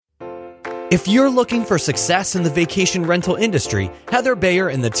If you're looking for success in the vacation rental industry, Heather Bayer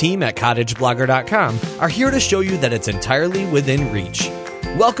and the team at cottageblogger.com are here to show you that it's entirely within reach.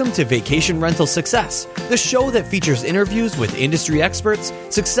 Welcome to Vacation Rental Success, the show that features interviews with industry experts,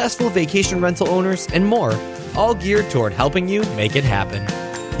 successful vacation rental owners, and more, all geared toward helping you make it happen.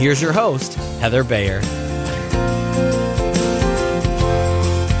 Here's your host, Heather Bayer.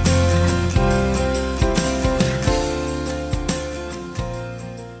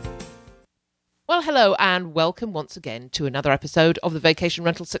 Well, hello and welcome once again to another episode of the Vacation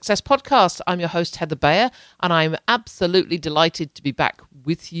Rental Success Podcast. I'm your host, Heather Bayer, and I'm absolutely delighted to be back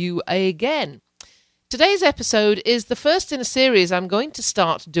with you again. Today's episode is the first in a series I'm going to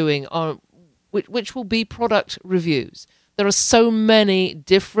start doing, which will be product reviews. There are so many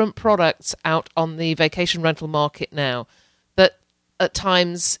different products out on the vacation rental market now that at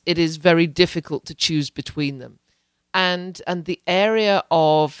times it is very difficult to choose between them. And the area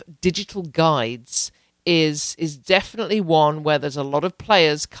of digital guides is definitely one where there's a lot of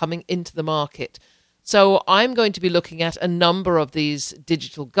players coming into the market. So I'm going to be looking at a number of these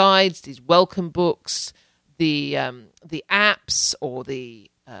digital guides, these welcome books, the apps or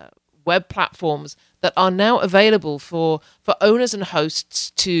the web platforms that are now available for owners and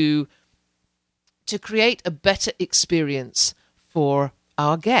hosts to create a better experience for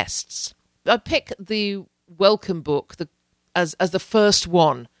our guests. I pick the welcome book as the first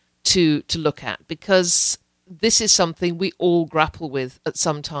one to look at, because this is something we all grapple with at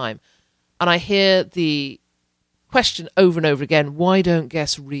some time. And I hear the question over and over again, why don't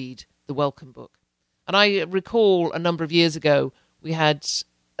guests read the welcome book? And I recall a number of years ago, we had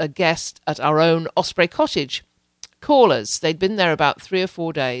a guest at our own Osprey Cottage call us. They'd been there about 3 or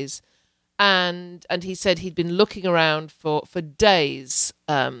 4 days, and he said he'd been looking around for days,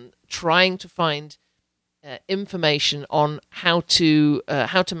 trying to find information on how to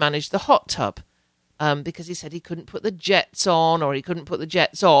manage the hot tub, because he said he couldn't put the jets on or he couldn't put the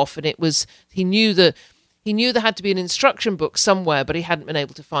jets off, and he knew there had to be an instruction book somewhere, but he hadn't been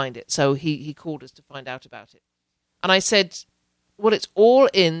able to find it. So he called us to find out about it, and I said, "Well, it's all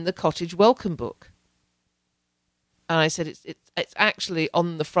in the cottage welcome book." And I said, "It's actually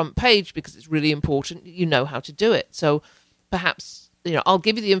on the front page because it's really important. You know how to do it. So perhaps I'll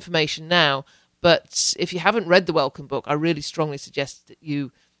give you the information now." But if you haven't read the welcome book, I really strongly suggest that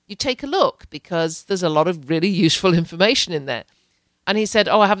you take a look, because there's a lot of really useful information in there. And he said,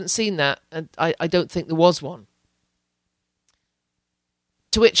 "Oh, I haven't seen that, and I don't think there was one."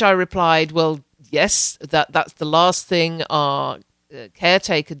 To which I replied, "Well, yes, that's the last thing our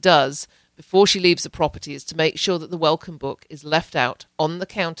caretaker does before she leaves the property, is to make sure that the welcome book is left out on the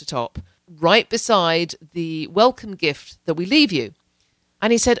countertop right beside the welcome gift that we leave you."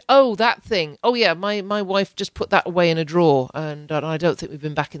 And he said, "Oh, that thing. Oh, yeah, my wife just put that away in a drawer, and I don't think we've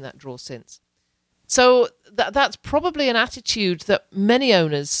been back in that drawer since." So that's probably an attitude that many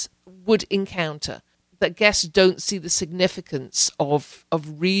owners would encounter, that guests don't see the significance of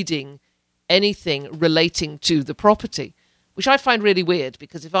reading anything relating to the property, which I find really weird,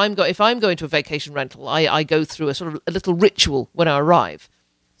 because if I'm going to a vacation rental, I go through a sort of a little ritual when I arrive.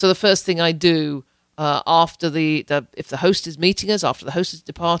 So the first thing I do, after if the host is meeting us, after the host has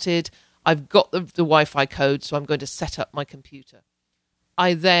departed, I've got the Wi-Fi code, so I'm going to set up my computer.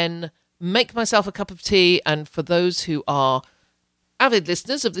 I then make myself a cup of tea, and for those who are avid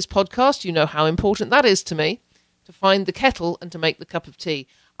listeners of this podcast, you know how important that is to me, to find the kettle and to make the cup of tea.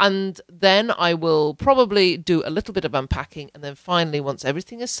 And then I will probably do a little bit of unpacking, and then finally, once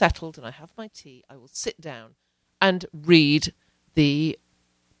everything is settled and I have my tea, I will sit down and read the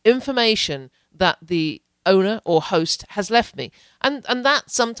information that the owner or host has left me. And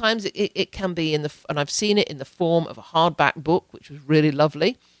that sometimes it can be and I've seen it in the form of a hardback book, which was really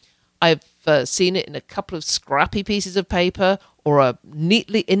lovely. I've seen it in a couple of scrappy pieces of paper or a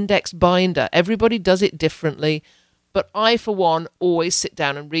neatly indexed binder. Everybody does it differently, but I, for one, always sit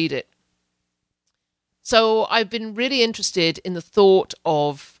down and read it. So I've been really interested in the thought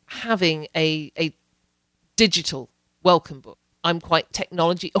of having a digital welcome book. I'm quite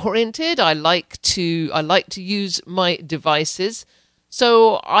technology oriented. I like to use my devices.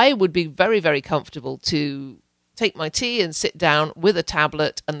 So I would be very, very comfortable to take my tea and sit down with a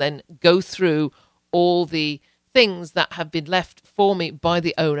tablet and then go through all the things that have been left for me by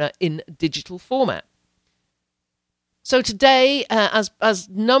the owner in digital format. So today, as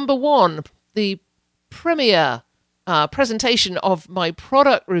number one, the premier presentation of my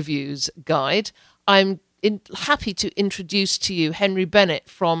product reviews guide, I'm happy to introduce to you Henry Bennett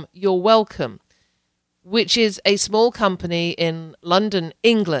from You're Welcome, which is a small company in London,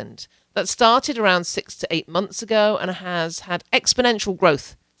 England, that started around 6 to 8 months ago and has had exponential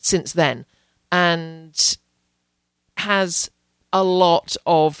growth since then. and has a lot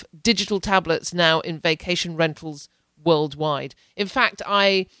of digital tablets now in vacation rentals worldwide. In fact,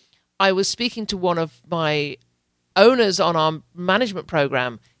 I was speaking to one of my owners on our management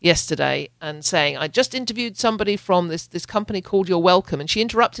program yesterday and saying, I just interviewed somebody from this company called You're Welcome, and she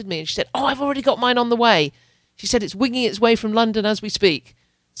interrupted me and she said, oh, I've already got mine on the way. She said it's winging its way from London as we speak.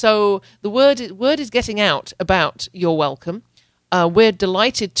 So the word is getting out about You're Welcome. We're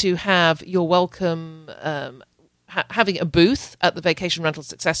delighted to have You're Welcome having a booth at the Vacation Rental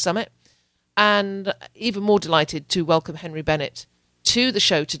Success Summit, and even more delighted to welcome Henry Bennett to the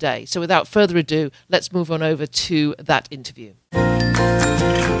show today. So without further ado, let's move on over to that interview. Well,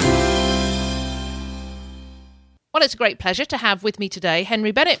 it's a great pleasure to have with me today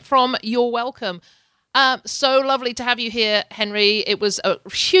Henry Bennett from You're Welcome. So lovely to have you here, Henry. It was a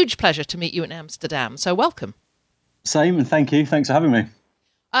huge pleasure to meet you in Amsterdam. So welcome. Same, and thank you. Thanks for having me.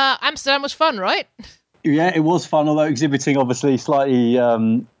 Amsterdam was fun, right? Yeah, it was fun, although exhibiting obviously slightly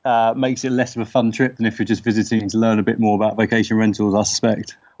makes it less of a fun trip than if you're just visiting to learn a bit more about vacation rentals, I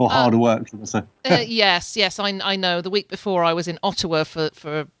suspect, or harder work, should I say. Yes, I know. The week before I was in Ottawa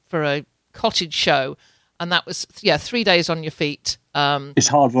for a cottage show, and that was 3 days on your feet. It's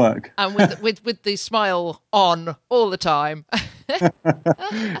hard work. And with the smile on all the time.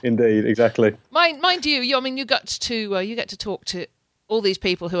 Indeed, exactly. Mind you, you get to talk to all these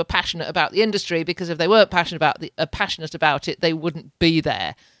people who are passionate about the industry, because if they weren't passionate about it, they wouldn't be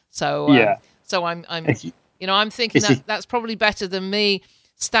there. So So I'm thinking that's probably better than me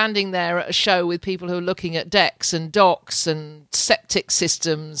standing there at a show with people who are looking at decks and docks and septic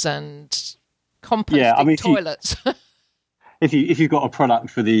systems and composting toilets. If you've got a product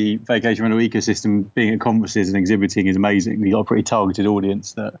for the vacation rental ecosystem, being at conferences and exhibiting is amazing. You've got a pretty targeted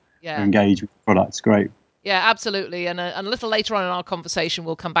audience that are engaged with the products. Great. Yeah, absolutely. And a little later on in our conversation,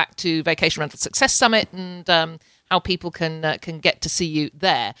 we'll come back to Vacation Rental Success Summit and how people can get to see you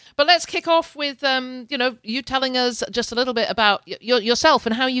there. But let's kick off with you telling us just a little bit about yourself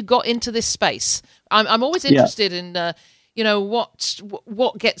and how you got into this space. I'm always interested in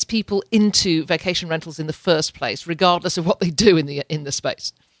what gets people into vacation rentals in the first place, regardless of what they do in the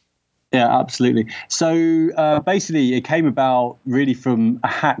space. Yeah, absolutely. So basically, it came about really from a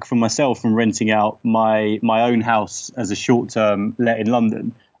hack from myself from renting out my own house as a short-term let in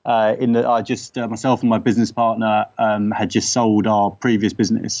London. I just myself and my business partner had just sold our previous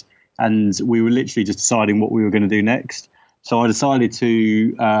business, and we were literally just deciding what we were going to do next. So I decided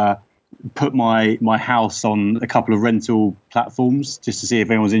to put my house on a couple of rental platforms just to see if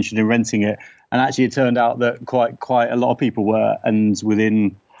anyone was interested in renting it. And actually, it turned out that quite a lot of people were, and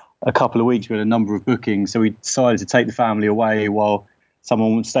within a couple of weeks, we had a number of bookings. So we decided to take the family away while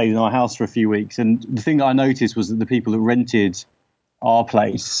someone stayed in our house for a few weeks. And the thing that I noticed was that the people that rented our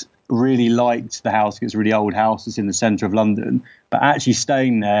place really liked the house. It's a really old house. It's in the centre of London. But actually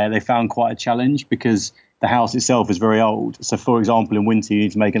staying there, they found quite a challenge because the house itself is very old. So, for example, in winter, you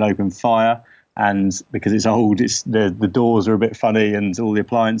need to make an open fire. And because it's old, the doors are a bit funny and all the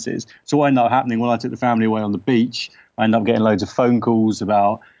appliances. So what ended up happening when I took the family away on the beach, I ended up getting loads of phone calls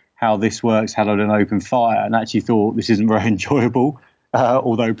about how this works, how to do an open fire, and actually thought this isn't very enjoyable,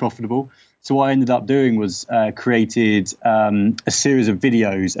 although profitable. So what I ended up doing was created a series of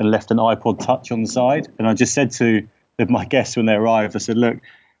videos and left an iPod Touch on the side. And I just said to my guests when they arrived, I said, look,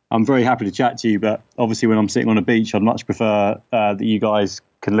 I'm very happy to chat to you, but obviously when I'm sitting on a beach, I'd much prefer that you guys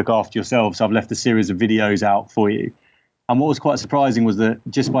can look after yourselves. So I've left a series of videos out for you. And what was quite surprising was that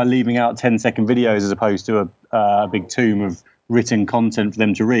just by leaving out 10-second videos as opposed to a big tomb of written content for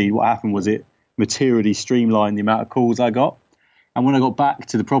them to read, what happened was it materially streamlined the amount of calls I got. And when I got back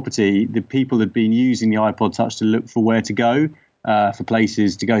to the property, the people had been using the iPod Touch to look for where to go, for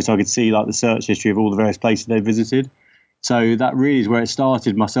places to go, so I could see like the search history of all the various places they visited. So that really is where it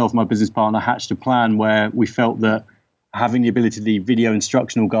started. Myself and my business partner hatched a plan where we felt that having the ability to leave video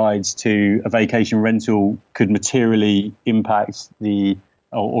instructional guides to a vacation rental could materially impact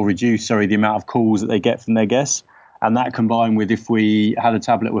or reduce the amount of calls that they get from their guests. And that combined with if we had a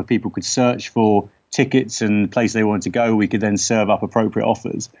tablet where people could search for tickets and places they wanted to go, we could then serve up appropriate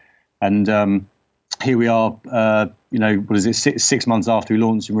offers. And here we are, what is it, six months after we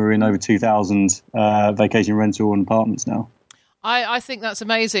launched, and we're in over 2,000 vacation rental and apartments now. I think that's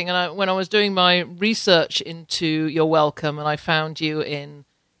amazing. And when I was doing my research into You're Welcome, and I found you in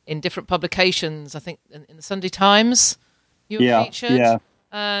different publications, I think in the Sunday Times you were featured. Yeah.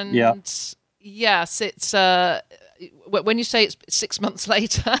 And yes, it's when you say it's 6 months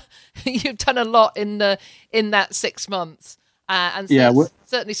later, you've done a lot in that 6 months. And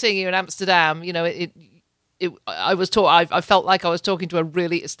certainly seeing you in Amsterdam, I was I felt like I was talking to a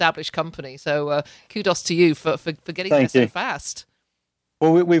really established company. So kudos to you for getting there so fast.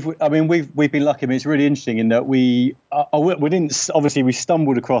 Well, we've been lucky. I mean, it's really interesting in that we didn't, obviously we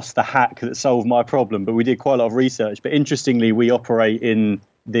stumbled across the hack that solved my problem, but we did quite a lot of research. But interestingly, we operate in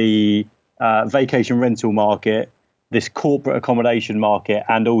the vacation rental market, this corporate accommodation market,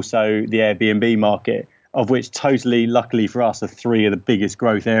 and also the Airbnb market, of which totally, luckily for us, are three of the biggest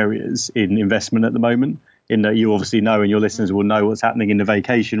growth areas in investment at the moment. In that you obviously know, and your listeners will know what's happening in the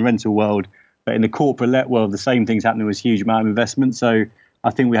vacation rental world, but in the corporate let world, the same thing's happening with huge amount of investment. So I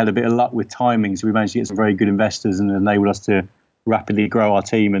think we had a bit of luck with timing, so we managed to get some very good investors and enabled us to rapidly grow our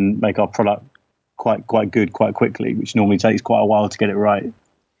team and make our product quite good quite quickly, which normally takes quite a while to get it right.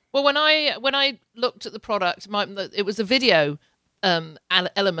 Well, when I looked at the product, it was the video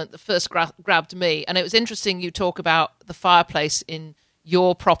element that first grabbed me, and it was interesting you talk about the fireplace in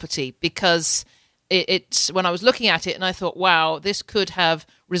your property, because it's when I was looking at it and I thought, wow, this could have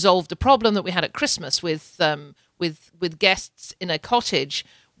resolved a problem that we had at Christmas with guests in a cottage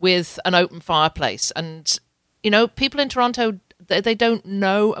with an open fireplace. And, people in Toronto, they don't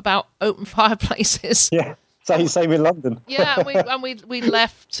know about open fireplaces. Yeah, same in London. Yeah, we'd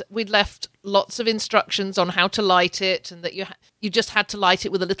left lots of instructions on how to light it, and that you just had to light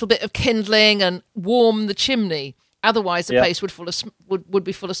it with a little bit of kindling and warm the chimney. Otherwise, the place would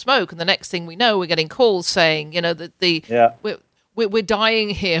be full of smoke. And the next thing we know, we're getting calls saying, that we're dying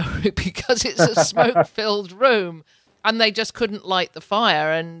here because it's a smoke-filled room, and they just couldn't light the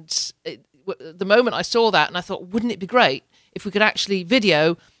fire. And the moment I saw that, and I thought, wouldn't it be great if we could actually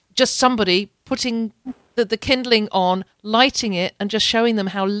video just somebody putting the kindling on, lighting it, and just showing them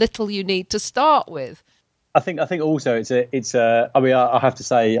how little you need to start with. I think also it's I mean, I have to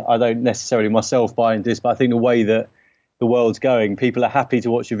say, I don't necessarily myself buy into this, but I think the way that the world's going, people are happy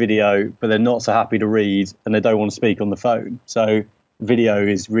to watch a video, but they're not so happy to read, and they don't want to speak on the phone. So video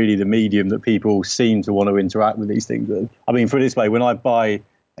is really the medium that people seem to want to interact with these things with. I mean, put it this way, when I buy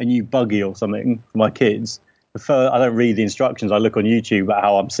a new buggy or something for my kids, I don't read the instructions. I look on YouTube about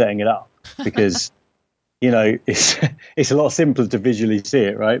how I'm setting it up, because, it's a lot simpler to visually see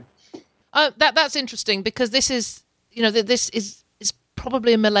it, right? That's interesting, because this is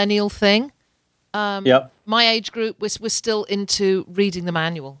probably a millennial thing. My age group, we're still into reading the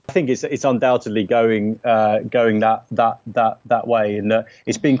manual. I think it's undoubtedly going that way, and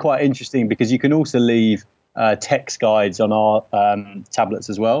it's been quite interesting because you can also leave text guides on our tablets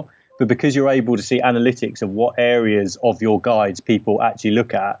as well. But because you're able to see analytics of what areas of your guides people actually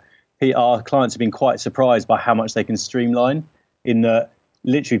look at, our clients have been quite surprised by how much they can streamline. In that,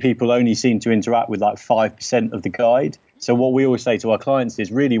 literally, people only seem to interact with like 5% of the guide. So what we always say to our clients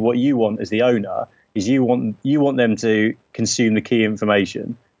is really what you want as the owner is you want them to consume the key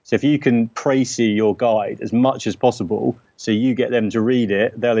information. So if you can précis your guide as much as possible, so you get them to read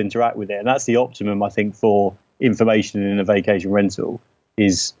it, they'll interact with it. And that's the optimum, I think, for information in a vacation rental,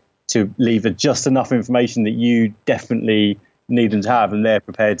 is to leave just enough information that you definitely need them to have and they're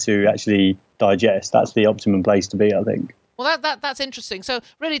prepared to actually digest. That's the optimum place to be, I think. Well, that's interesting. So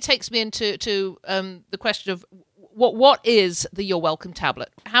really takes me into the question of what is the You're Welcome tablet?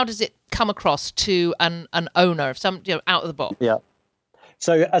 How does it come across to an owner, out of the box? Yeah.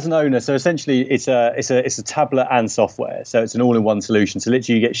 So as an owner, so essentially it's a tablet and software. So it's an all-in-one solution. So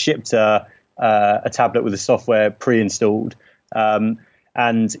literally you get shipped a tablet with the software pre-installed,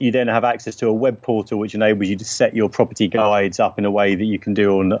 and you then have access to a web portal which enables you to set your property guides up in a way that you can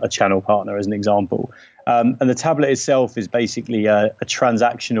do on a channel partner, as an example. And the tablet itself is basically a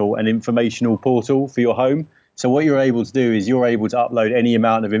transactional and informational portal for your home. So what you're able to do is you're able to upload any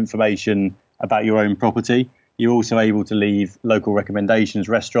amount of information about your own property. You're also able to leave local recommendations,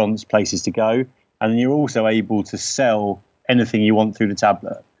 restaurants, places to go. And then you're also able to sell anything you want through the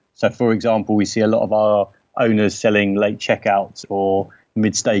tablet. So, for example, we see a lot of our owners selling late checkouts or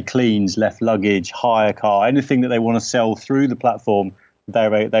mid-stay cleans, left luggage, hire car, anything that they want to sell through the platform.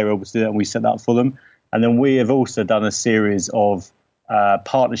 They're able to do that, and we set that up for them. And then we have also done a series of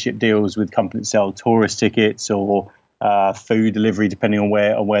partnership deals with companies that sell tourist tickets or food delivery, depending on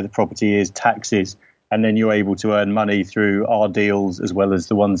where the property is, taxis. And then you're able to earn money through our deals as well as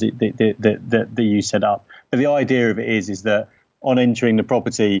the ones that you set up. But the idea of it is that on entering the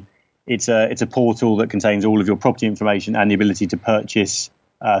property, it's a portal that contains all of your property information and the ability to purchase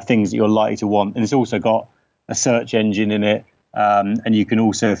things that you're likely to want. And it's also got a search engine in it. And you can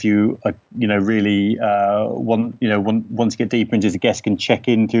also, if you really want to get deeper into, the guests can check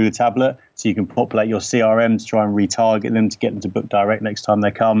in through the tablet, so you can populate your CRM to try and retarget them to get them to book direct next time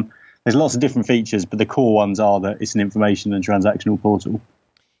they come. There's lots of different features, but the core ones are that it's an information and transactional portal.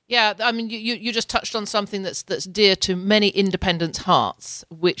 Yeah, I mean, you just touched on something that's dear to many independents' hearts,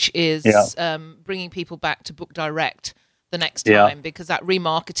 which is bringing people back to Book Direct the next time, because that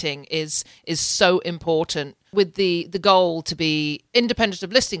remarketing is so important, with the goal to be independent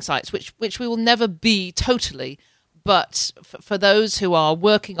of listing sites, which we will never be totally. But for those who are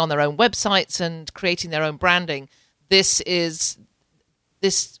working on their own websites and creating their own branding, this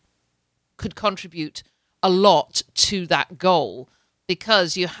could contribute a lot to that goal,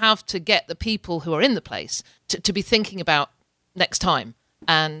 because you have to get the people who are in the place to be thinking about next time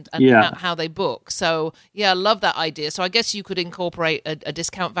and how they book. So, I love that idea. So I guess you could incorporate a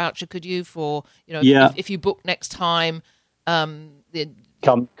discount voucher, could you, for, if you book next time, come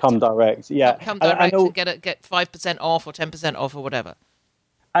direct. Yeah. Come direct and get 5% off or 10% off or whatever.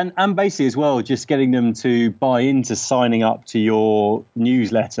 And basically as well, just getting them to buy into signing up to your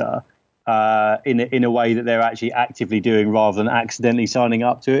newsletter in a way that they're actually actively doing, rather than accidentally signing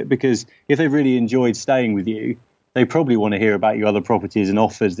up to it. Because if they've really enjoyed staying with you, they probably want to hear about your other properties and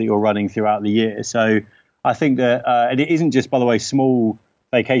offers that you're running throughout the year. So I think that, and it isn't just, by the way, small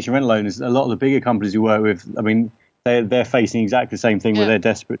vacation rental owners. A lot of the bigger companies we work with, I mean, they're facing exactly the same thing, where they're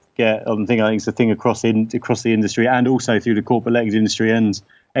desperate to get on. I think it's a thing across the industry, and also through the corporate lettings industry and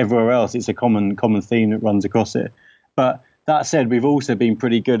everywhere else. It's a common theme that runs across it. But that said, we've also been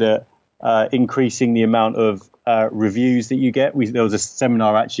pretty good at increasing the amount of reviews that you get. There was a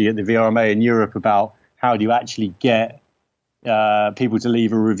seminar actually at the VRMA in Europe about how do you actually get people to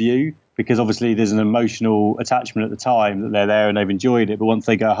leave a review, because obviously there's an emotional attachment at the time that they're there and they've enjoyed it, but once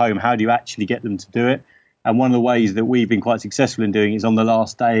they go home, how do you actually get them to do it? And one of the ways that we've been quite successful in doing is on the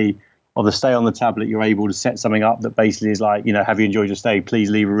last day of the stay on the tablet, you're able to set something up that basically is like, have you enjoyed your stay? Please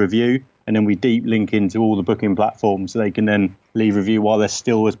leave a review. And then we deep link into all the booking platforms so they can then leave a review while they're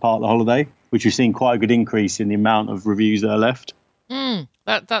still as part of the holiday, which we've seen quite a good increase in the amount of reviews that are left.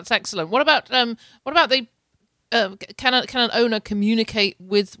 That's excellent. What about the can an owner communicate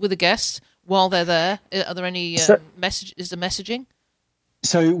with a guest while they're there? Are there any message? Is the messaging?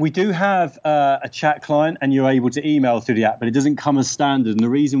 So we do have a chat client, and you're able to email through the app, but it doesn't come as standard. And the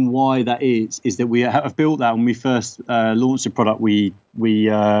reason why that is that we have built that when we first launched the product. We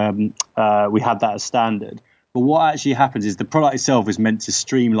had that as standard. But what actually happens is the product itself is meant to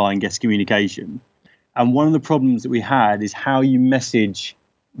streamline guest communication. And one of the problems that we had is how you message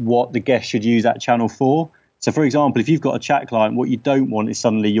what the guest should use that channel for. So, for example, if you've got a chat client, what you don't want is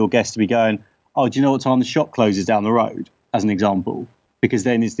suddenly your guest to be going, "Oh, do you know what time the shop closes down the road?" as an example. Because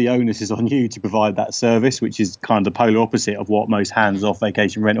then it's the onus is on you to provide that service, which is kind of the polar opposite of what most hands-off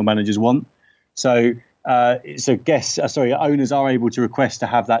vacation rental managers want. So owners are able to request to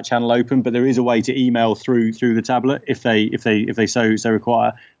have that channel open, but there is a way to email through the tablet if they so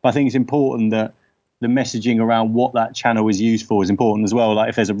require. But I think it's important that the messaging around what that channel is used for is important as well. Like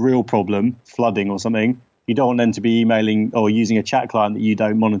if there's a real problem, flooding or something, you don't want them to be emailing or using a chat client that you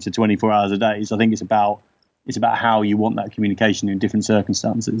don't monitor 24 hours a day. So I think it's about how you want that communication in different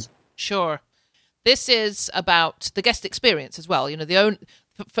circumstances. Sure. This is about the guest experience as well.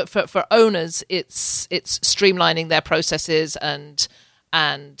 For owners, it's streamlining their processes and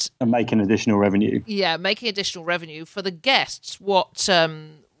making additional revenue. Yeah, making additional revenue. For the guests, what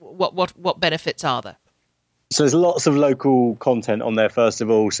benefits are there? So there's lots of local content on there, first of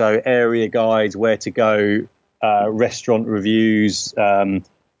all. So area guides, where to go, restaurant reviews,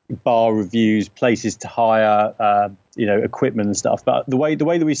 bar reviews, places to hire, equipment and stuff. But the way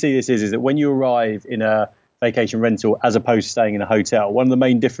that we see this is that when you arrive in a vacation rental as opposed to staying in a hotel, one of the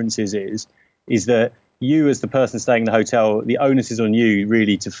main differences is that you, as the person staying in the hotel, the onus is on you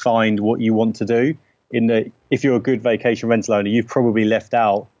really to find what you want to do. In that, if you're a good vacation rental owner, you've probably left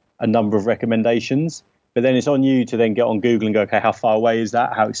out a number of recommendations. But then it's on you to then get on Google and go, okay, how far away is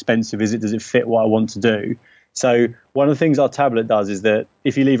that? How expensive is it? Does it fit what I want to do? So one of the things our tablet does is that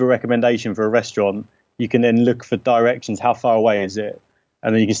if you leave a recommendation for a restaurant, you can then look for directions. How far away is it?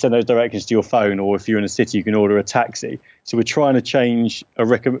 And then you can send those directions to your phone, or if you're in a city, you can order a taxi. So we're trying to change so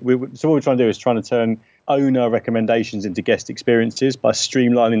what we're trying to do is trying to turn owner recommendations into guest experiences by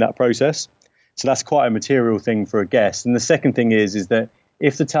streamlining that process. So that's quite a material thing for a guest. And the second thing is that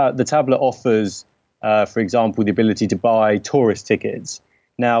if the tablet offers, for example, the ability to buy tourist tickets.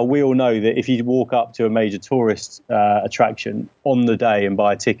 Now, we all know that if you walk up to a major tourist attraction on the day and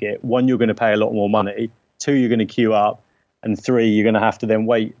buy a ticket, one, you're going to pay a lot more money. Two, you're going to queue up. And three, you're going to have to then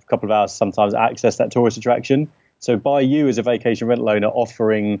wait a couple of hours sometimes to access that tourist attraction. So by you as a vacation rental owner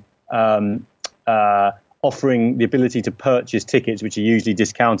offering the ability to purchase tickets, which are usually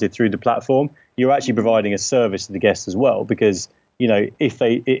discounted through the platform, you're actually providing a service to the guests as well. Because,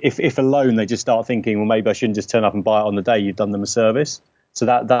 if alone they just start thinking, well, maybe I shouldn't just turn up and buy it on the day, you've done them a service. So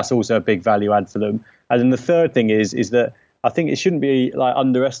that's also a big value add for them. And then the third thing is that I think it shouldn't be like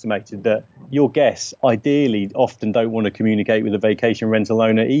underestimated that your guests ideally often don't want to communicate with a vacation rental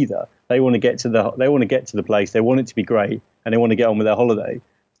owner either. They want to get to the place, they want it to be great, and they want to get on with their holiday.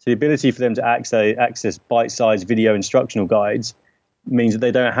 So the ability for them to access bite-sized video instructional guides means that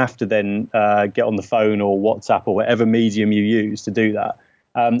they don't have to then get on the phone or WhatsApp or whatever medium you use to do that.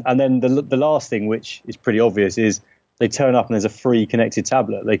 And then the last thing, which is pretty obvious, is they turn up and there's a free connected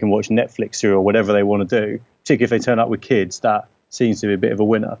tablet. They can watch Netflix through or whatever they want to do. Particularly if they turn up with kids, that seems to be a bit of a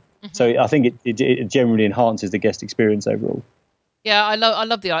winner. Mm-hmm. So I think it generally enhances the guest experience overall. Yeah, I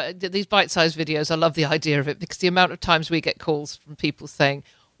love these bite-sized videos. I love the idea of it because the amount of times we get calls from people saying,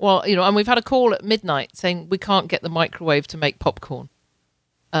 well, and we've had a call at midnight saying we can't get the microwave to make popcorn.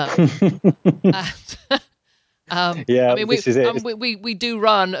 This is it. We do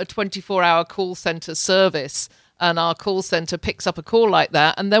run a 24-hour call center service, and our call center picks up a call like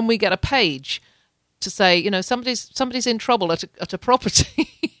that, and then we get a page to say, somebody's in trouble at a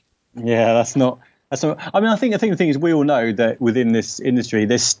property. Yeah, that's not. I mean, I think the thing is, we all know that within this industry,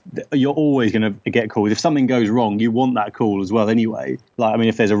 you're always going to get calls. If something goes wrong, you want that call as well, anyway. Like, I mean,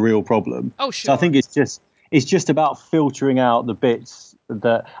 if there's a real problem. Oh, sure. So I think it's just about filtering out the bits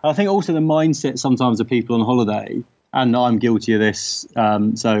that. I think also the mindset sometimes of people on holiday, and I'm guilty of this,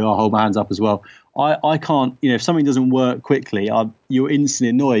 so I'll hold my hands up as well. I can't, if something doesn't work quickly, you're instantly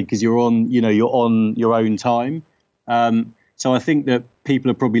annoyed because you're on your own time. So I think that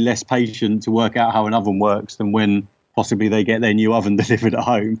people are probably less patient to work out how an oven works than when possibly they get their new oven delivered at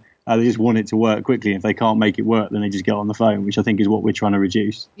home. They just want it to work quickly. If they can't make it work, then they just get on the phone, which I think is what we're trying to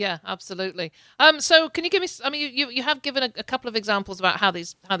reduce. Yeah, absolutely. So can you give me? I mean, you have given a couple of examples about how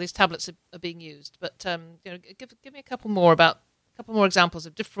these tablets are being used, but give me a couple more examples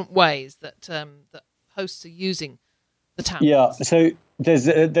of different ways that hosts are using the tablets. Yeah. So there's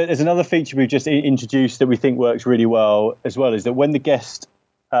another feature we've just introduced that we think works really well as well, is that when the guests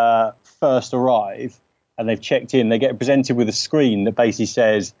first arrive and they've checked in, they get presented with a screen that basically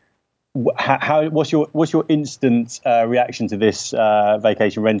says, what's your instant reaction to this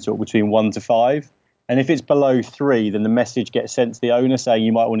vacation rental between 1 to 5? And if it's below 3, then the message gets sent to the owner saying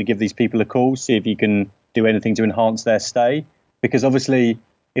you might want to give these people a call, see if you can do anything to enhance their stay. Because obviously,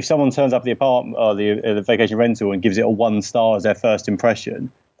 if someone turns up at the apartment or the vacation rental and gives it a 1 star as their first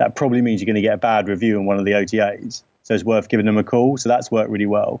impression, that probably means you're going to get a bad review in one of the OTAs. So it's worth giving them a call. So that's worked really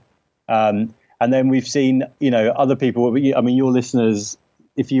well. And then we've seen, other people. I mean, your listeners,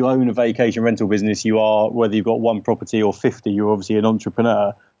 if you own a vacation rental business, you are, whether you've got 1 property or 50, you're obviously an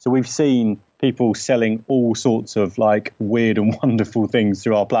entrepreneur. So we've seen people selling all sorts of like weird and wonderful things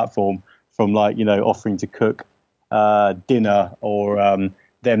through our platform, from like, offering to cook dinner or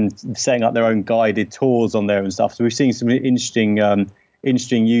them setting up their own guided tours on there and stuff. So we've seen some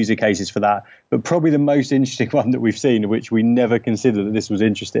interesting user cases for that. But probably the most interesting one that we've seen, which we never considered that this was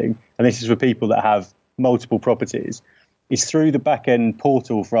interesting, and this is for people that have multiple properties, is through the back-end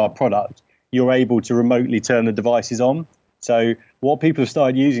portal for our product, you're able to remotely turn the devices on. So what people have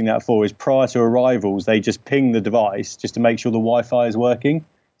started using that for is prior to arrivals, they just ping the device just to make sure the Wi-Fi is working.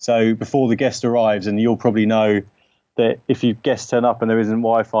 So before the guest arrives, and you'll probably know that if your guests turn up and there isn't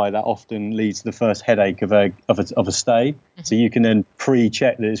Wi-Fi, that often leads to the first headache of a stay. Mm-hmm. So you can then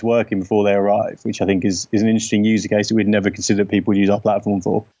pre-check that it's working before they arrive, which I think is an interesting user case that we'd never considered people use our platform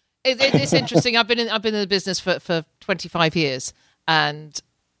for. It's interesting. I've been in the business for 25 years, and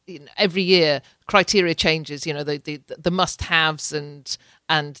every year criteria changes. The must-haves and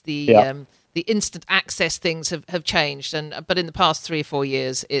the instant access things have changed. But in the past 3 or 4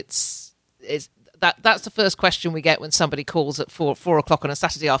 years, that's the first question we get when somebody calls at 4 o'clock on a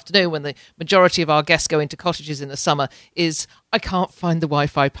Saturday afternoon, when the majority of our guests go into cottages in the summer, is I can't find the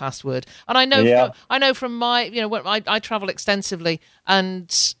Wi-Fi password. And I know from my, when I travel extensively,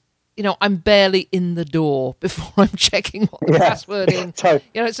 and I'm barely in the door before I'm checking what the password in.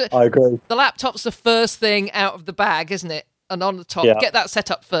 I agree. The laptop's the first thing out of the bag, isn't it? And on the top, get that set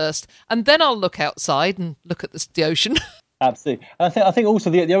up first, and then I'll look outside and look at the ocean. Absolutely. And I think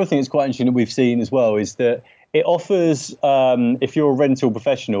also the other thing that's quite interesting that we've seen as well is that it offers, if you're a rental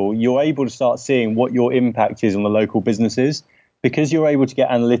professional, you're able to start seeing what your impact is on the local businesses, because you're able to get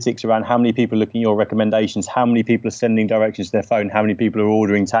analytics around how many people are looking at your recommendations, how many people are sending directions to their phone, how many people are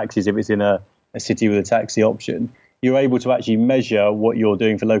ordering taxis if it's in a city with a taxi option. You're able to actually measure what you're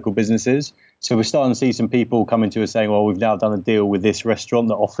doing for local businesses. So we're starting to see some people coming to us saying, well, we've now done a deal with this restaurant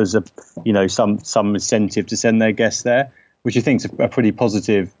that offers some incentive to send their guests there, which I think is a pretty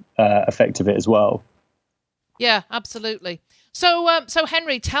positive effect of it as well. Yeah, absolutely. So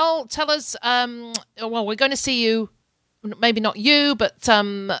Henry, tell us. Well, we're going to see you maybe not you, but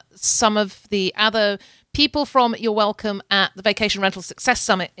some of the other people from You're Welcome at the Vacation Rental Success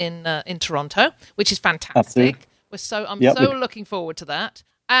Summit in Toronto, which is fantastic. Absolutely. I'm so looking forward to that.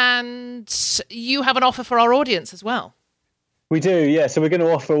 And you have an offer for our audience as well. We do, yeah. So we're going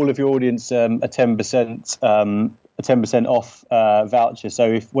to offer all of your audience a 10% off voucher.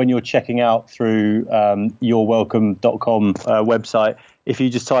 So when you're checking out through yourwelcome.com website, if you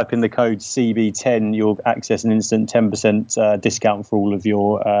just type in the code CB10, you'll access an instant 10% discount for all of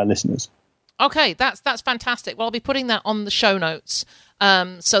your listeners. Okay, that's fantastic. Well, I'll be putting that on the show notes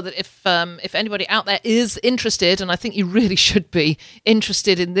so that if anybody out there is interested, and I think you really should be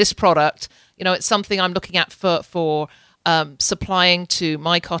interested in this product, it's something I'm looking at for supplying to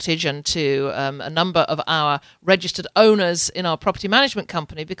my cottage and to a number of our registered owners in our property management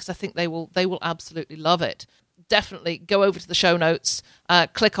company, because I think they will absolutely love it. Definitely go over to the show notes,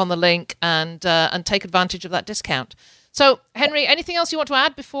 click on the link, and take advantage of that discount. So, Henry, anything else you want to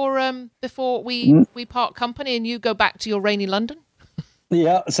add before we part company and you go back to your rainy London?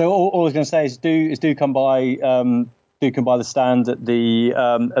 Yeah. So all I was going to say is do come by. Do come by the stand at the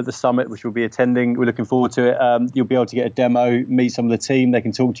summit, which we'll be attending. We're looking forward to it. You'll be able to get a demo, meet some of the team. They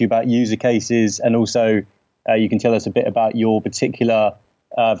can talk to you about user cases, and also you can tell us a bit about your particular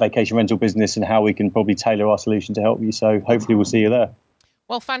vacation rental business and how we can probably tailor our solution to help you. So hopefully we'll see you there.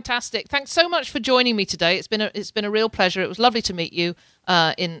 Well, fantastic. Thanks so much for joining me today. It's been a real pleasure. It was lovely to meet you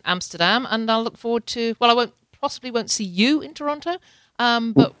in Amsterdam, and I'll look forward to. Well, I won't see you in Toronto.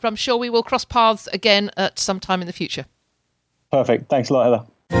 But I'm sure we will cross paths again at some time in the future. Perfect. Thanks a lot, Heather.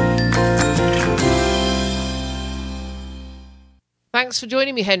 Thanks for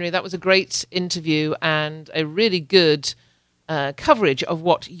joining me, Henry. That was a great interview and a really good coverage of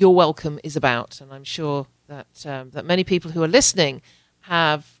what You're Welcome is about. And I'm sure that many people who are listening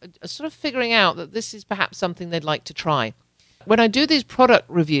are sort of figuring out that this is perhaps something they'd like to try. When I do these product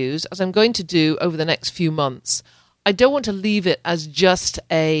reviews, as I'm going to do over the next few months, I don't want to leave it as just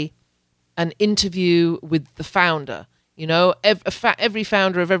an interview with the founder. Every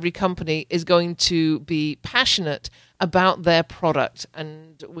founder of every company is going to be passionate about their product,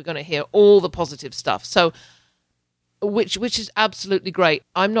 and we're going to hear all the positive stuff. So, which is absolutely great.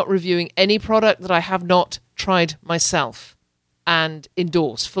 I'm not reviewing any product that I have not tried myself and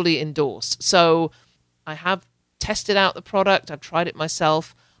fully endorse. So, I have tested out the product. I've tried it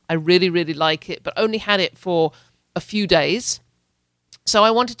myself. I really, really like it, but only had it for a few days. So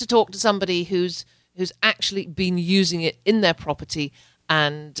I wanted to talk to somebody who's actually been using it in their property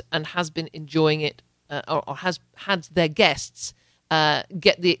and has been enjoying it or has had their guests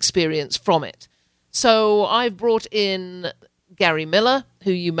get the experience from it. So I've brought in Gary Miller,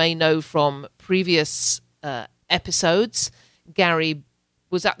 who you may know from previous episodes. Gary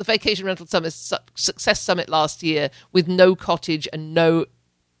was at the Vacation Rental Success Summit last year with no cottage and no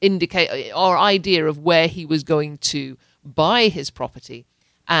indicate or idea of where he was going to buy his property,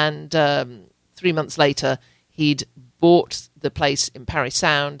 and 3 months later he'd bought the place in Parry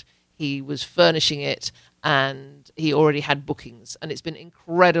Sound. He was furnishing it and he already had bookings, and it's been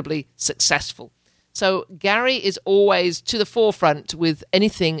incredibly successful. So Gary is always to the forefront with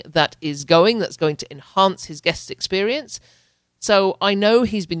anything that's going to enhance his guest's experience. So I know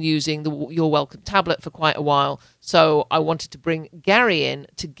he's been using the You're Welcome tablet for quite a while. So I wanted to bring Gary in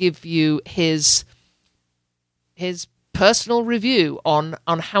to give you his personal review on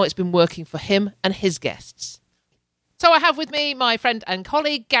how it's been working for him and his guests. So I have with me my friend and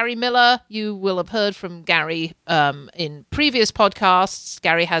colleague, Gary Miller. You will have heard from Gary in previous podcasts.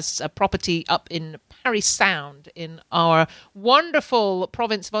 Gary has a property up in Parry Sound in our wonderful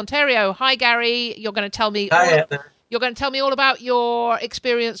province of Ontario. Hi, Gary. You're going to tell me... You're going to tell me all about your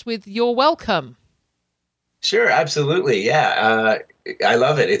experience with You're Welcome. Sure, absolutely. Yeah, I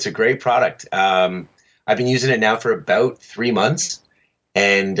love it. It's a great product. I've been using it now for about 3 months,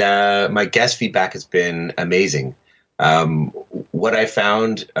 and my guest feedback has been amazing. What I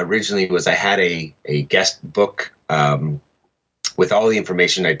found originally was I had a guest book with all the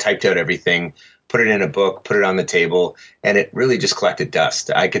information. I typed out everything, put it in a book, put it on the table, and it really just collected dust.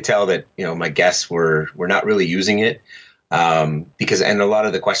 I could tell that, my guests were not really using it because a lot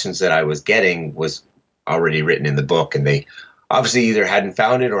of the questions that I was getting was already written in the book, and they obviously either hadn't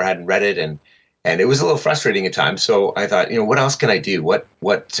found it or hadn't read it, and it was a little frustrating at times. So I thought, what else can I do?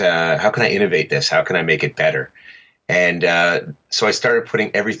 How can I innovate this? How can I make it better? And so I started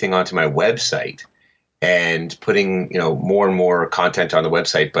putting everything onto my website and putting, more and more content on the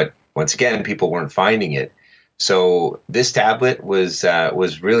website, but once again, people weren't finding it. So this tablet was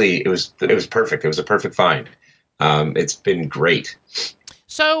really, it was perfect. It was a perfect find. It's been great.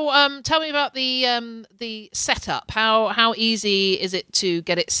 So tell me about the setup. How easy is it to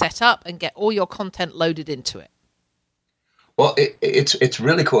get it set up and get all your content loaded into it? Well, it's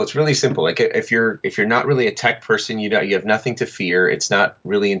really cool. It's really simple. Like if you're not really a tech person, you have nothing to fear. It's not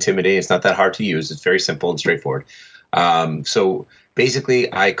really intimidating. It's not that hard to use. It's very simple and straightforward. So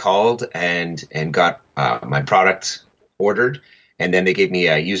basically, I called and got my product ordered, and then they gave me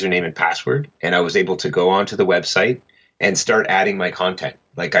a username and password, and I was able to go onto the website and start adding my content.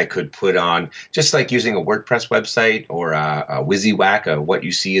 Like I could put on, just like using a WordPress website or a WYSIWYG, a what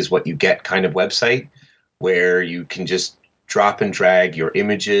you see is what you get kind of website, where you can just drop and drag your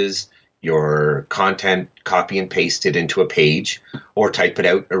images, your content, copy and paste it into a page or type it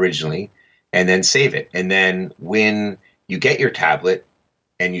out originally and then save it. And then when you get your tablet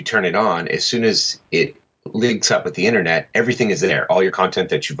and you turn it on, as soon as it links up with the internet, everything is there. All your content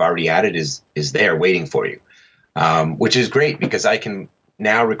that you've already added is there waiting for you, which is great because I can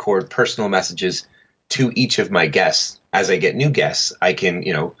now record personal messages to each of my guests. As I get new guests, I can,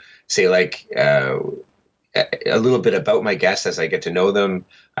 say like, a little bit about my guests as I get to know them.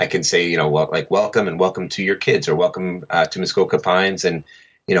 I can say, welcome and welcome to your kids, or welcome to Muskoka Pines, and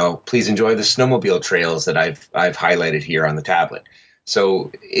please enjoy the snowmobile trails that I've highlighted here on the tablet.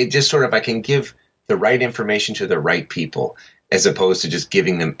 So it just sort of, I can give the right information to the right people, as opposed to just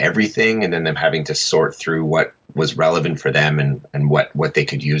giving them everything and then them having to sort through what was relevant for them and what they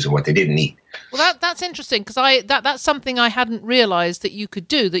could use and what they didn't need. Well, that's interesting, because that's something I hadn't realized that you could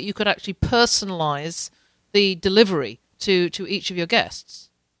do, that you could actually personalize the delivery to each of your guests.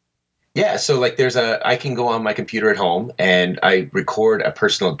 Yeah, so like I can go on my computer at home and I record a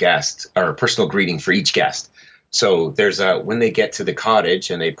personal guest or a personal greeting for each guest. So there's when they get to the cottage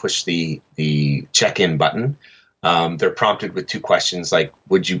and they push the check-in button, they're prompted with two questions like,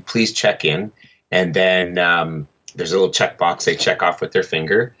 would you please check in? And then there's a little checkbox they check off with their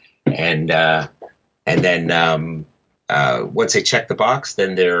finger. And then once they check the box,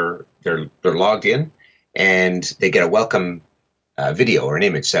 then they're logged in. And they get a welcome video or an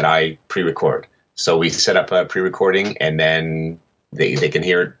image that I pre-record. So we set up a pre-recording, and then they can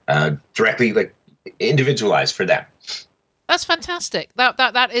hear it directly, like individualized for them. That's fantastic.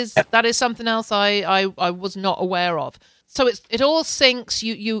 That is something else I was not aware of. So it all syncs.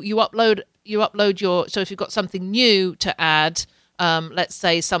 You upload your. So if you've got something new to add, let's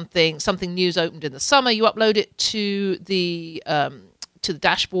say something new's opened in the summer, you upload it to the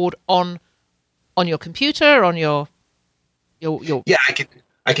dashboard on your computer, on your Yeah,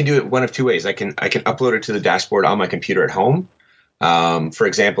 I can do it one of two ways. I can upload it to the dashboard on my computer at home. For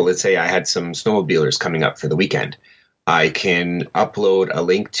example, let's say I had some snowmobilers coming up for the weekend. I can upload a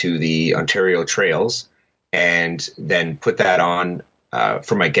link to the Ontario Trails and then put that on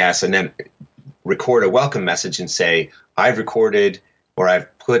for my guests, and then record a welcome message and say, I've recorded or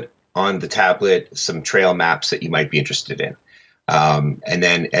I've put on the tablet some trail maps that you might be interested in. And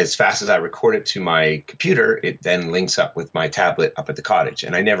then as fast as I record it to my computer, it then links up with my tablet up at the cottage.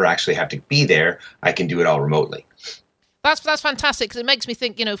 And I never actually have to be there. I can do it all remotely. That's fantastic, because it makes me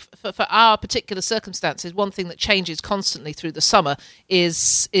think, for our particular circumstances, one thing that changes constantly through the summer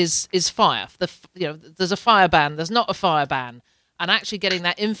is fire. There's a fire ban. There's not a fire ban. And actually getting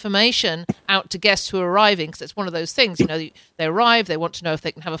that information out to guests who are arriving, because it's one of those things, they arrive, they want to know if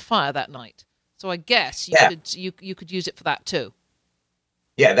they can have a fire that night. So I guess you could use it for that too.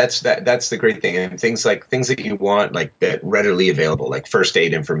 Yeah, that's the great thing, and things that you want, like that readily available, like first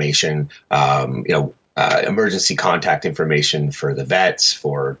aid information, emergency contact information for the vets,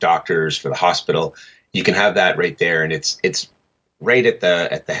 for doctors, for the hospital. You can have that right there, and it's right at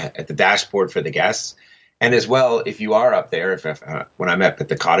the dashboard for the guests. And as well, if you are up there, if when I'm up at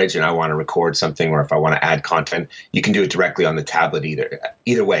the cottage and I want to record something, or if I want to add content, you can do it directly on the tablet.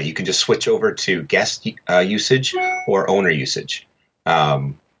 Either way, you can just switch over to guest usage or owner usage.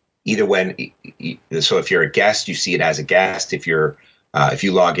 Either when, so if you're a guest, you see it as a guest. If you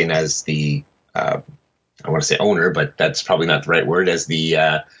log in as the I want to say owner, but that's probably not the right word, as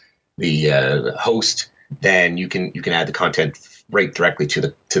the host, then you can add the content right directly to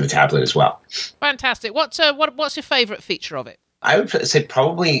the tablet as well. Fantastic. What's your favorite feature of it? I would say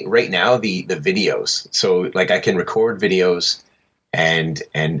probably right now the videos. So like I can record videos and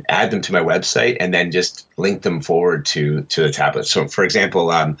add them to my website and then just link them forward to the tablet. So for example,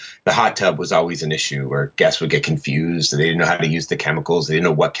 the hot tub was always an issue where guests would get confused. They didn't know how to use the chemicals. They didn't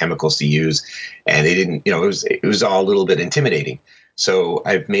know what chemicals to use. And they didn't, it was all a little bit intimidating. So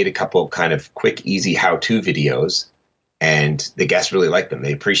I've made a couple kind of quick, easy how-to videos, and the guests really like them.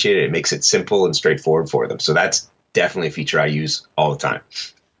 They appreciate it. It makes it simple and straightforward for them. So that's definitely a feature I use all the time.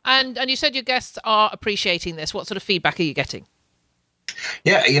 And you said your guests are appreciating this. What sort of feedback are you getting?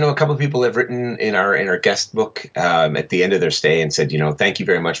 Yeah, a couple of people have written in our guest book at the end of their stay and said, thank you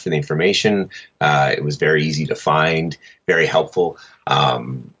very much for the information. It was very easy to find, very helpful.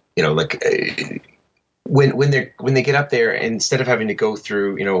 When they get up there, instead of having to go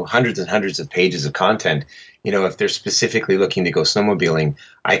through hundreds and hundreds of pages of content, if they're specifically looking to go snowmobiling,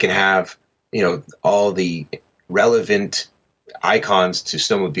 I can have all the relevant icons to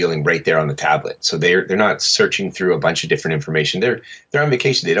snowmobiling right there on the tablet. So they're not searching through a bunch of different information. They're on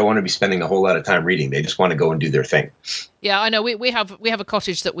vacation. They don't want to be spending a whole lot of time reading. They just want to go and do their thing. Yeah, I know. We have a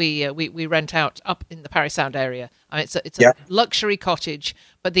cottage that we rent out up in the Parry Sound area. I mean, it's a luxury cottage,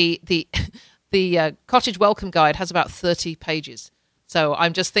 but the cottage welcome guide has about 30 pages. So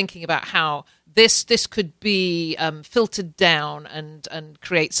I'm just thinking about how this could be filtered down and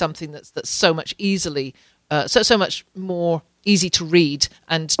create something that's so much easily so much more easy to read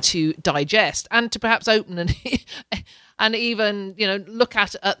and to digest and to perhaps open and even look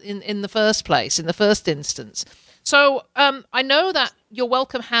at in the first place, in the first instance. So I know that Your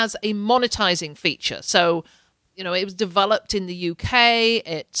Welcome has a monetizing feature. So it was developed in the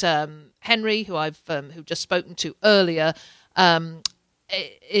UK. Henry, who I've just spoken to earlier,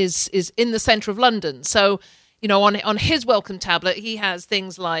 is in the centre of London. So on his Welcome tablet, he has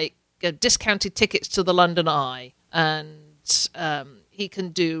things like discounted tickets to the London Eye, and he can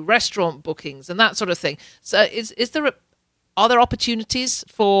do restaurant bookings and that sort of thing. So are there opportunities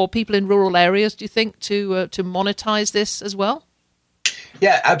for people in rural areas, do you think, to monetize this as well?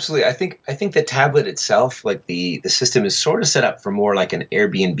 Yeah, absolutely. I think the tablet itself, like the system, is sort of set up for more like an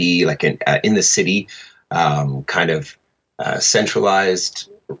Airbnb, like in the city, kind of centralized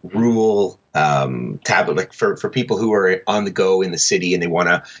rural tablet, like for people who are on the go in the city and they want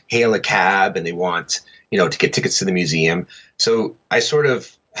to hail a cab and they want to get tickets to the museum. So I sort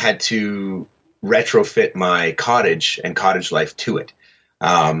of had to retrofit my cottage and cottage life to it,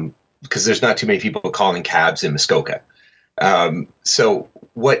 because there's not too many people calling cabs in Muskoka. So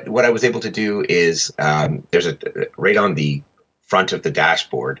what I was able to do is there's right on the front of the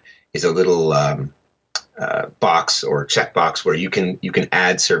dashboard is a little box or checkbox where you can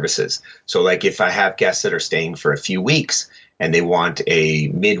add services. So like if I have guests that are staying for a few weeks and they want a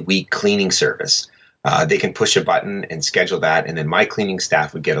midweek cleaning service, they can push a button and schedule that, and then my cleaning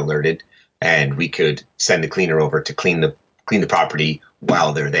staff would get alerted, and we could send the cleaner over to clean the property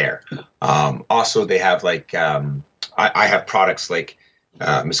while they're there. Also, they have I have products like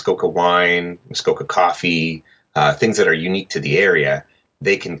Muskoka wine, Muskoka coffee, things that are unique to the area.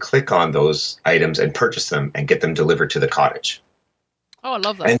 They can click on those items and purchase them and get them delivered to the cottage. Oh, I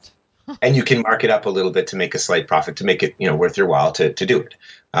love that. And you can mark it up a little bit to make a slight profit, to make it worth your while to do it.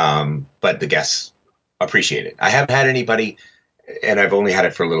 But the guests appreciate it. I haven't had anybody, and I've only had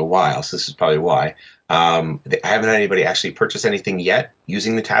it for a little while, so this is probably why. I haven't had anybody actually purchase anything yet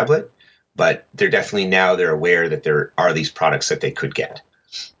using the tablet, but they're aware that there are these products that they could get.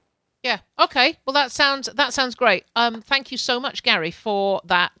 Yeah. Okay. Well, that sounds great. Thank you so much, Gary, for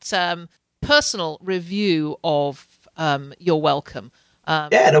that personal review of Your Welcome.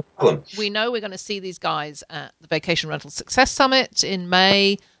 Yeah, no problem. We know we're going to see these guys at the Vacation Rental Success Summit in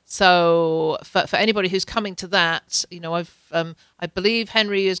May. So for anybody who's coming to that, I believe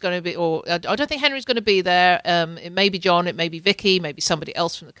Henry is going to be, or I don't think Henry's going to be there. It may be John, it may be Vicky, maybe somebody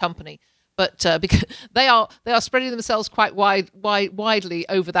else from the company. But because they are spreading themselves quite widely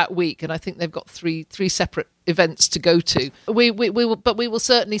over that week, and I think they've got three separate events to go to. We will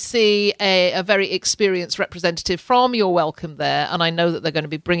certainly see a very experienced representative from Your Welcome there, and I know that they're going to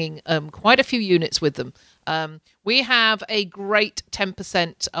be bringing quite a few units with them. We have a great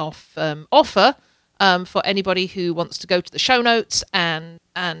 10% off offer for anybody who wants to go to the show notes and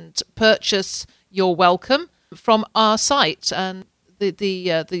purchase Your Welcome from our site, and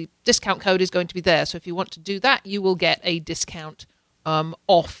the discount code is going to be there. So if you want to do that, you will get a discount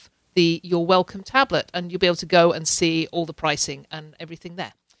off the Your Welcome tablet, and you'll be able to go and see all the pricing and everything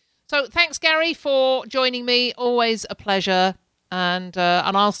there. So thanks, Gary, for joining me. Always a pleasure, and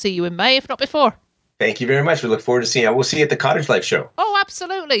I'll see you in May, if not before. Thank you very much. We look forward to seeing you. We'll see you at the Cottage Life Show. Oh,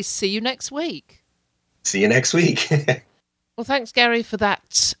 absolutely. See you next week. See you next week. Well, thanks, Gary, for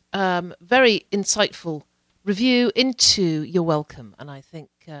that very insightful review into Your Welcome. And I think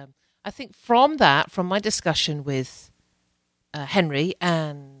from my discussion with Henry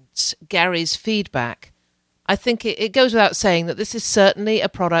and Gary's feedback, I think it goes without saying that this is certainly a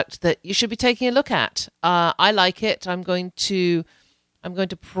product that you should be taking a look at. I like it. I'm going to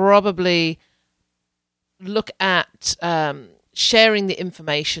probably look at sharing the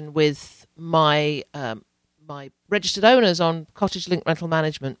information with my my registered owners on Cottage Link Rental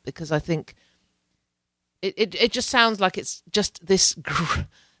Management, because I think It just sounds like it's just this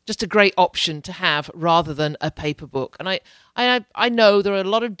just a great option to have rather than a paper book. And I know there are a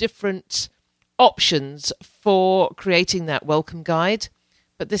lot of different options for creating that welcome guide,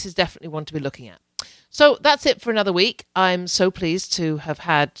 but this is definitely one to be looking at. So that's it for another week. I'm so pleased to have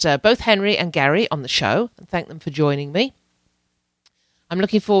had both Henry and Gary on the show, and thank them for joining me. I'm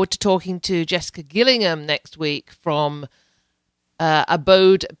looking forward to talking to Jessica Gillingham next week from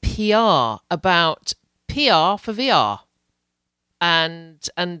Abode PR about PR for VR and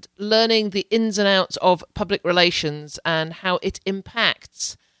learning the ins and outs of public relations and how it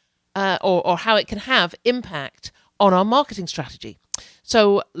impacts or how it can have impact on our marketing strategy.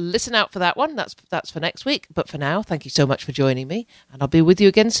 So listen out for that one. That's for next week. But for now, thank you so much for joining me, and I'll be with you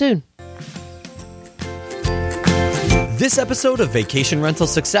again soon. This episode of Vacation Rental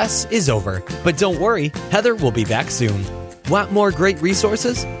Success is over, but don't worry, Heather will be back soon. Want more great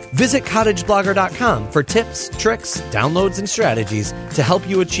resources? Visit cottageblogger.com for tips, tricks, downloads, and strategies to help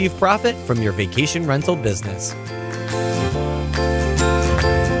you achieve profit from your vacation rental business.